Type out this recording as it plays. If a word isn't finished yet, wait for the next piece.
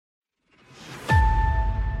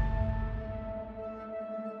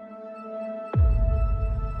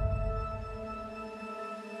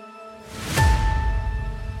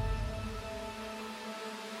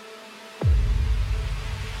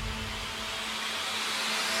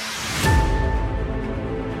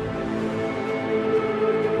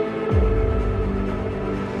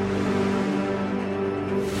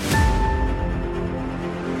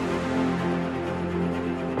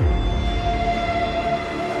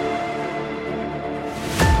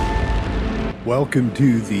Welcome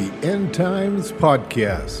to the End Times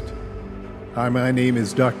Podcast. Hi, my name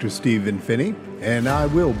is Dr. Stephen Finney, and I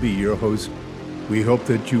will be your host. We hope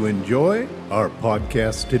that you enjoy our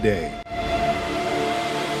podcast today.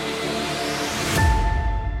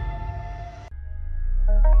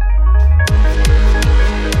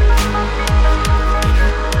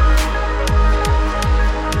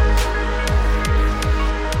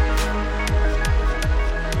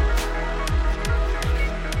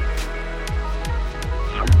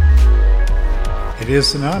 It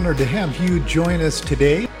is an honor to have you join us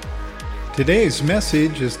today. Today's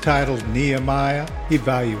message is titled Nehemiah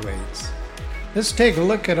Evaluates. Let's take a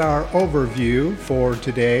look at our overview for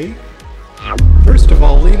today. First of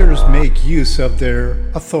all, leaders make use of their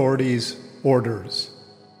authorities' orders.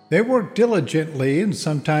 They work diligently and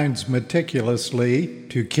sometimes meticulously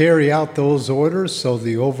to carry out those orders so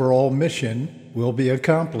the overall mission will be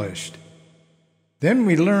accomplished. Then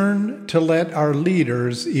we learn to let our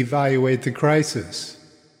leaders evaluate the crisis.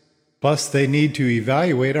 Plus, they need to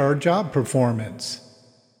evaluate our job performance.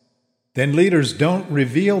 Then leaders don't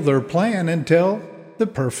reveal their plan until the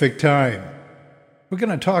perfect time. We're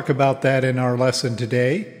going to talk about that in our lesson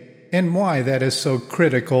today and why that is so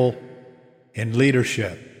critical in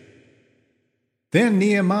leadership. Then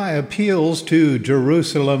Nehemiah appeals to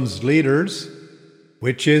Jerusalem's leaders,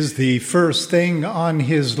 which is the first thing on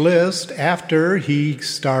his list after he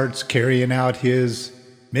starts carrying out his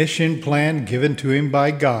mission plan given to him by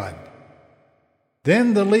God.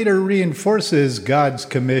 Then the leader reinforces God's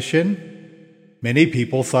commission. Many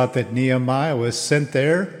people thought that Nehemiah was sent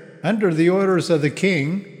there under the orders of the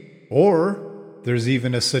king, or there's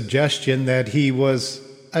even a suggestion that he was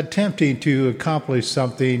attempting to accomplish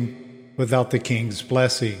something without the king's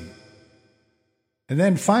blessing. And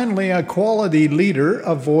then finally, a quality leader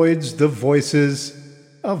avoids the voices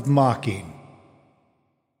of mocking.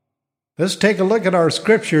 Let's take a look at our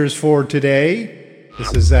scriptures for today.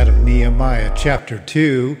 This is out of Nehemiah chapter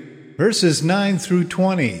 2, verses 9 through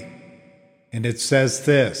 20. And it says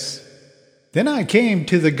this: Then I came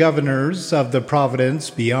to the governors of the province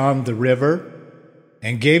beyond the river,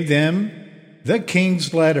 and gave them the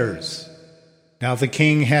king's letters. Now the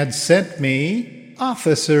king had sent me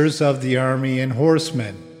officers of the army and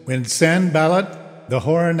horsemen. When Sanballat the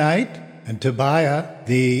Horonite and Tobiah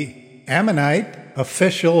the Ammonite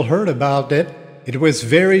official heard about it, it was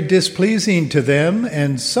very displeasing to them,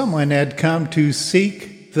 and someone had come to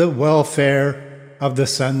seek the welfare of the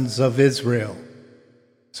sons of Israel.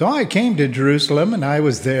 So I came to Jerusalem, and I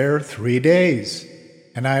was there 3 days.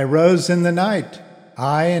 And I arose in the night,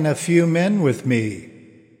 I and a few men with me.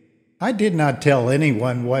 I did not tell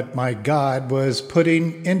anyone what my God was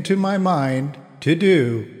putting into my mind to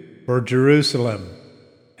do for Jerusalem.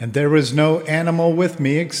 And there was no animal with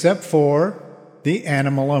me except for the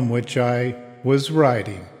animal on which I was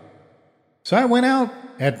riding. So I went out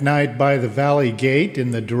at night by the valley gate in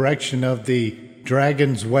the direction of the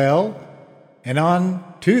Dragon's Well, and on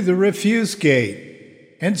to the Refuse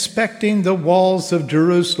Gate, inspecting the walls of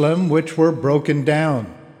Jerusalem which were broken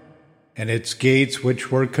down, and its gates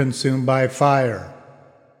which were consumed by fire.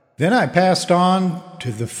 Then I passed on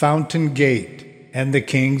to the Fountain Gate and the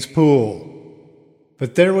King's Pool.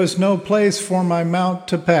 But there was no place for my mount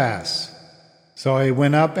to pass. So I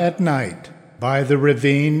went up at night by the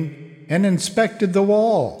ravine and inspected the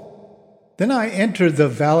wall. Then I entered the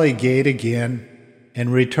valley gate again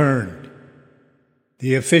and returned.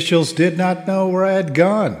 The officials did not know where I had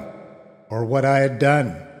gone or what I had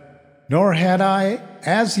done, nor had I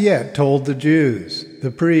as yet told the Jews, the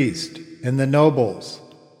priests, and the nobles,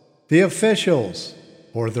 the officials,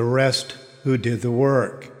 or the rest who did the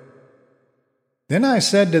work. Then I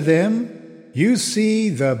said to them, You see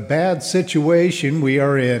the bad situation we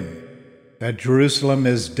are in, that Jerusalem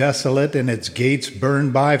is desolate and its gates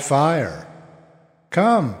burned by fire.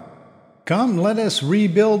 Come, let us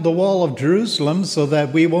rebuild the wall of Jerusalem so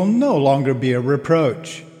that we will no longer be a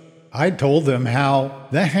reproach. I told them how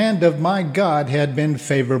the hand of my God had been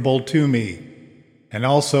favorable to me, and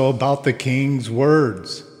also about the king's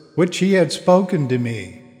words, which he had spoken to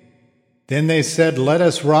me. Then they said, Let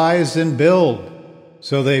us rise and build.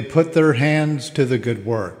 So they put their hands to the good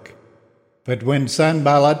work. But when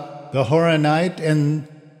Sanballat the Horonite and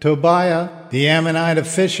Tobiah the Ammonite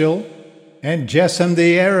official and Geshem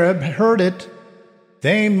the Arab heard it,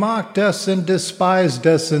 they mocked us and despised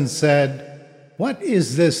us and said, What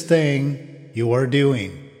is this thing you are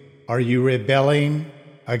doing? Are you rebelling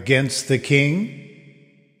against the king?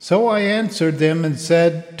 So I answered them and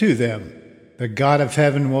said to them, The God of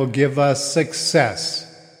heaven will give us success.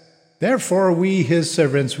 Therefore we, his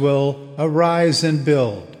servants, will arise and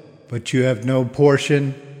build. But you have no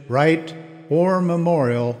portion, right, or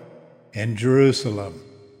memorial in Jerusalem.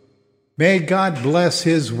 May God bless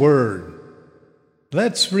His Word.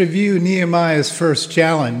 Let's review Nehemiah's first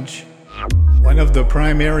challenge. One of the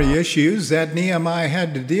primary issues that Nehemiah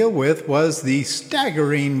had to deal with was the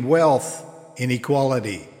staggering wealth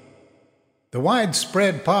inequality. The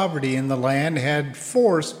widespread poverty in the land had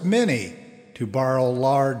forced many to borrow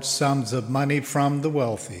large sums of money from the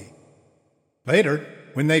wealthy. Later,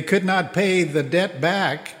 when they could not pay the debt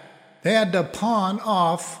back, they had to pawn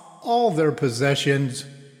off all their possessions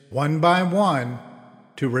one by one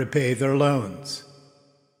to repay their loans.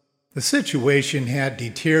 The situation had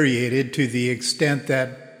deteriorated to the extent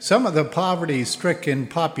that some of the poverty-stricken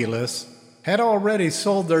populace had already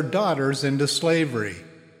sold their daughters into slavery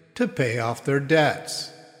to pay off their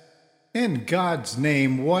debts. In God's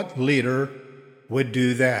name, what leader would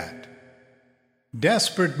do that?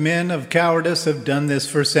 Desperate men of cowardice have done this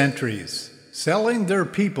for centuries, selling their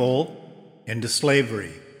people into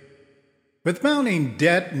slavery. With mounting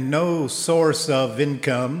debt and no source of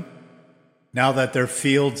income, now that their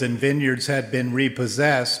fields and vineyards had been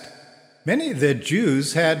repossessed, many of the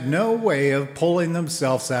Jews had no way of pulling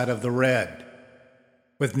themselves out of the red.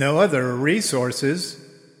 With no other resources,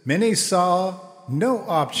 many saw no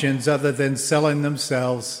options other than selling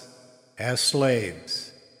themselves as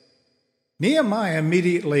slaves. Nehemiah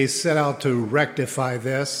immediately set out to rectify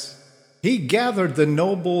this. He gathered the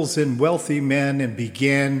nobles and wealthy men and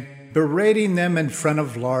began berating them in front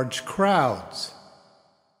of large crowds.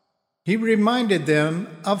 He reminded them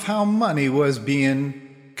of how money was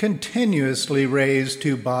being continuously raised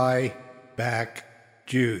to buy back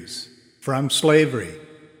Jews from slavery.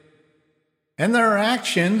 And their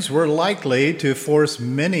actions were likely to force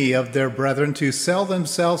many of their brethren to sell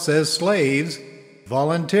themselves as slaves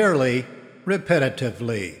voluntarily,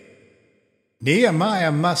 repetitively.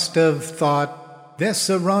 Nehemiah must have thought this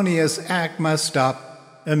erroneous act must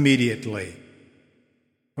stop immediately.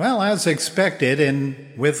 Well, as expected,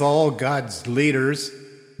 and with all God's leaders,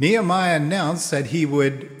 Nehemiah announced that he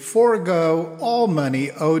would forego all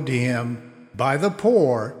money owed to him by the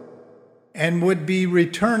poor and would be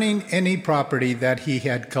returning any property that he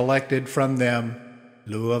had collected from them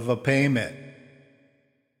in lieu of a payment.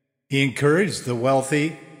 He encouraged the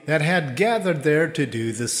wealthy that had gathered there to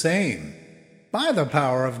do the same. By the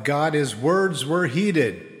power of God, his words were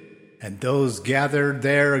heeded, and those gathered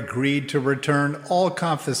there agreed to return all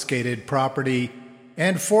confiscated property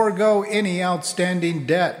and forego any outstanding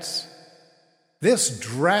debts. This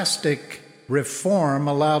drastic reform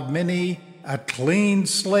allowed many a clean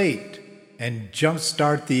slate and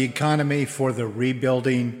jumpstart the economy for the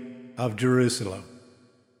rebuilding of Jerusalem.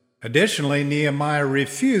 Additionally, Nehemiah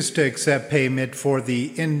refused to accept payment for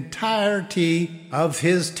the entirety of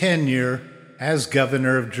his tenure as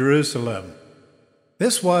governor of Jerusalem.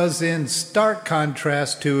 This was in stark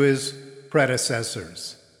contrast to his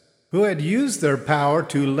predecessors, who had used their power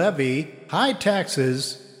to levy high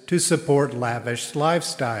taxes to support lavish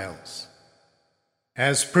lifestyles.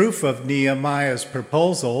 As proof of Nehemiah's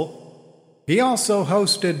proposal, he also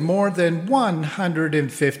hosted more than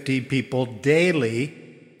 150 people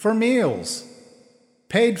daily for meals,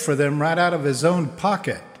 paid for them right out of his own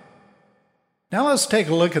pocket. Now let's take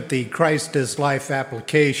a look at the Christ is Life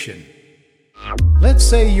application. Let's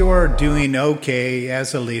say you're doing okay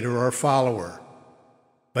as a leader or follower,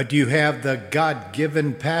 but you have the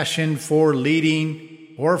God-given passion for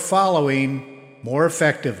leading or following more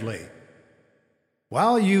effectively.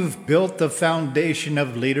 While you've built the foundation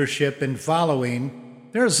of leadership and following,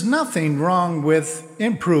 there's nothing wrong with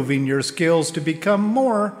improving your skills to become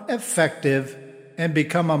more effective and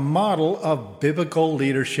become a model of biblical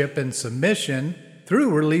leadership and submission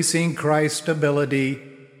through releasing Christ's ability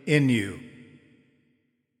in you.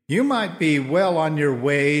 You might be well on your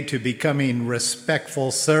way to becoming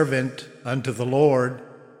respectful servant unto the Lord.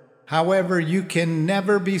 However, you can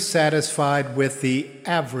never be satisfied with the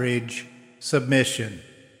average submission.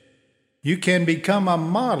 You can become a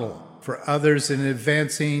model for others in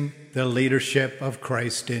advancing the leadership of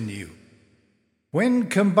Christ in you. When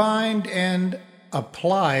combined and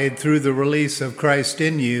applied through the release of Christ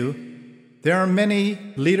in you, there are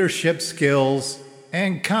many leadership skills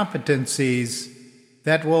and competencies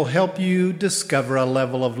that will help you discover a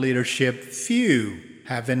level of leadership few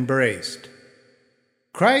have embraced.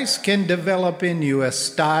 Christ can develop in you a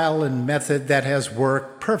style and method that has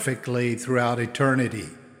worked perfectly throughout eternity.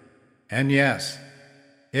 And yes,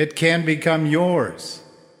 it can become yours.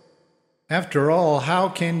 After all, how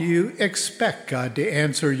can you expect God to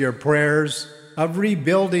answer your prayers of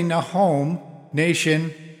rebuilding a home,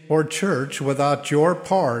 nation, or church without your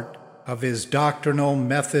part of His doctrinal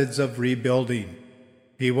methods of rebuilding?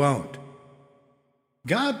 He won't.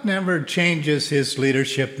 God never changes his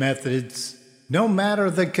leadership methods, no matter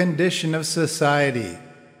the condition of society,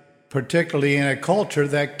 particularly in a culture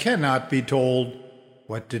that cannot be told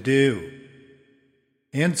what to do.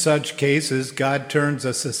 In such cases, God turns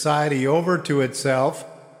a society over to itself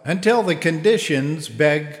until the conditions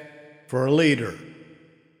beg for a leader.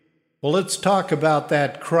 Well, let's talk about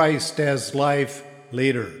that Christ as life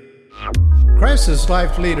leader. Christ as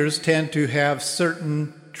life leaders tend to have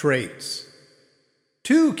certain traits.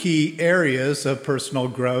 Two key areas of personal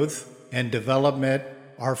growth and development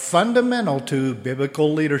are fundamental to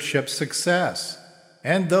biblical leadership success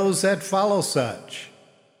and those that follow such: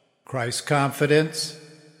 Christ's confidence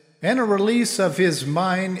and a release of his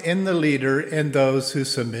mind in the leader and those who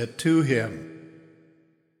submit to him.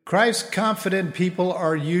 Christ-confident people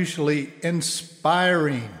are usually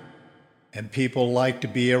inspiring, and people like to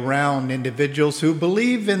be around individuals who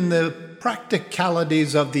believe in the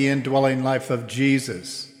practicalities of the indwelling life of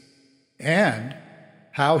Jesus and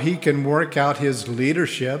how he can work out his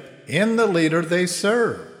leadership in the leader they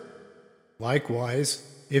serve. Likewise,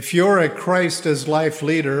 if you're a Christ as life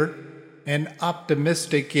leader and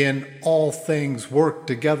optimistic in all things work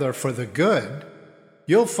together for the good,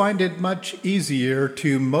 you'll find it much easier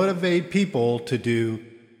to motivate people to do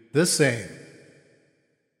the same.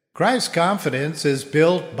 Christ's confidence is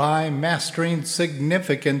built by mastering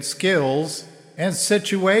significant skills and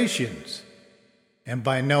situations, and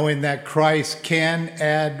by knowing that Christ can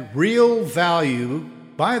add real value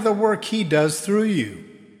by the work he does through you.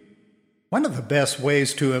 One of the best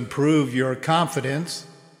ways to improve your confidence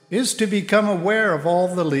is to become aware of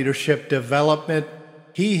all the leadership development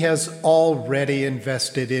he has already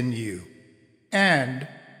invested in you and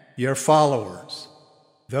your followers.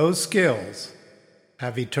 Those skills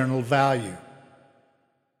have eternal value.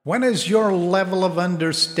 When is your level of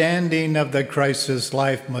understanding of the Christ's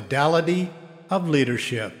life modality of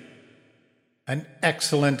leadership? An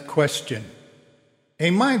excellent question. A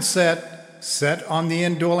mindset set on the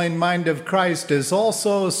indwelling mind of Christ is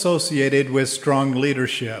also associated with strong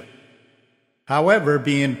leadership. However,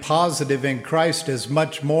 being positive in Christ is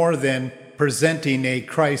much more than presenting a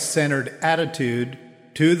Christ-centered attitude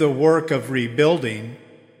to the work of rebuilding.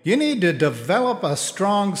 You need to develop a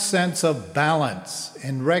strong sense of balance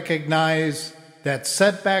and recognize that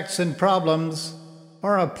setbacks and problems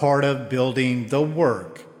are a part of building the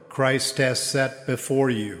work Christ has set before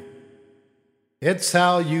you. It's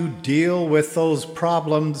how you deal with those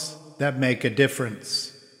problems that make a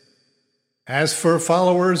difference. As for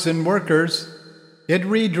followers and workers, it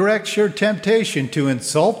redirects your temptation to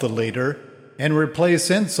insult the leader and replace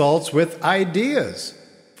insults with ideas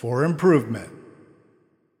for improvement.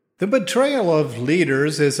 The betrayal of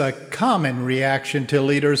leaders is a common reaction to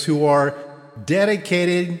leaders who are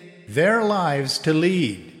dedicating their lives to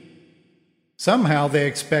lead. Somehow they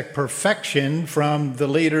expect perfection from the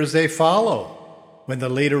leaders they follow. When the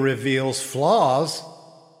leader reveals flaws,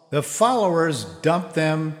 the followers dump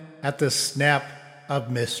them at the snap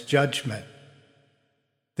of misjudgment.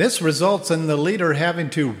 This results in the leader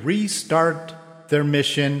having to restart their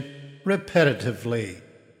mission repetitively,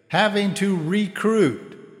 having to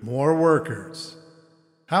recruit more workers.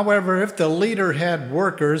 However, if the leader had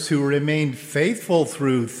workers who remained faithful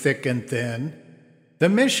through thick and thin, the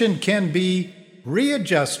mission can be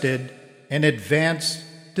readjusted and advanced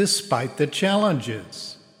despite the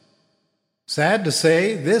challenges. Sad to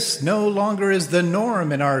say, this no longer is the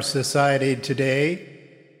norm in our society today.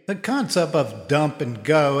 The concept of dump and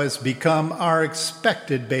go has become our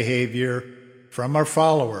expected behavior from our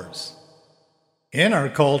followers. In our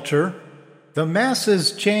culture, the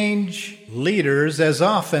masses change leaders as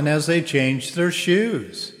often as they change their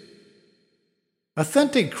shoes.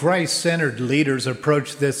 Authentic Christ-centered leaders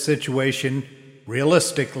approach this situation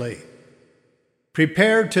realistically,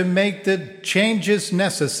 prepared to make the changes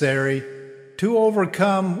necessary to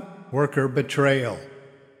overcome worker betrayal.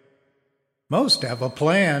 Most have a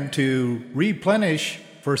plan to replenish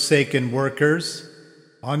forsaken workers.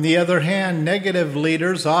 On the other hand, negative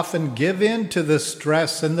leaders often give in to the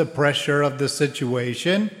stress and the pressure of the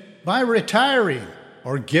situation by retiring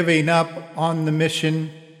or giving up on the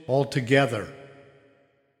mission altogether.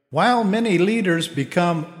 While many leaders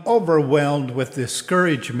become overwhelmed with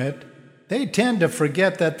discouragement, they tend to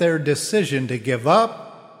forget that their decision to give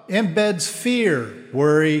up embeds fear,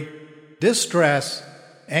 worry, distress,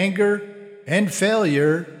 anger, and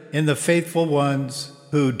failure in the faithful ones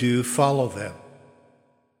who do follow them.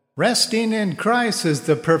 Resting in Christ is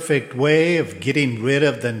the perfect way of getting rid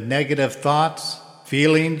of the negative thoughts,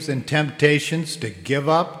 feelings, and temptations to give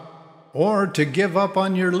up or to give up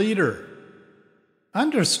on your leader.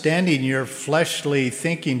 Understanding your fleshly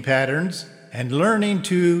thinking patterns and learning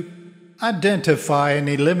to identify and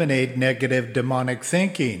eliminate negative demonic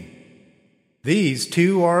thinking. These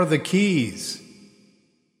two are the keys.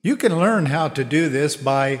 You can learn how to do this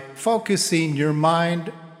by focusing your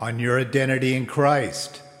mind on your identity in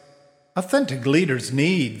Christ. Authentic leaders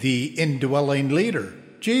need the indwelling leader,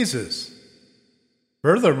 Jesus.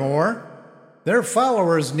 Furthermore, their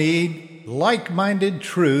followers need like-minded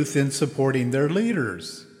truth in supporting their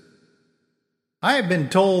leaders. I have been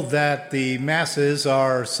told that the masses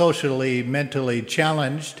are socially, mentally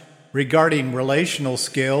challenged regarding relational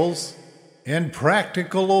skills and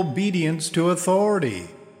practical obedience to authority.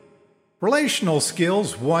 Relational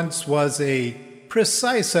skills once was a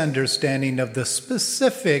precise understanding of the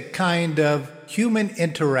specific kind of human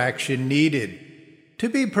interaction needed to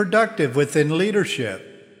be productive within leadership.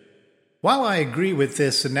 While I agree with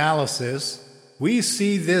this analysis, we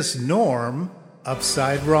see this norm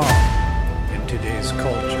upside wrong in today's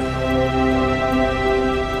culture.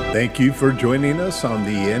 Thank you for joining us on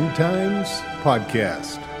the End Times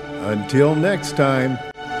podcast. Until next time,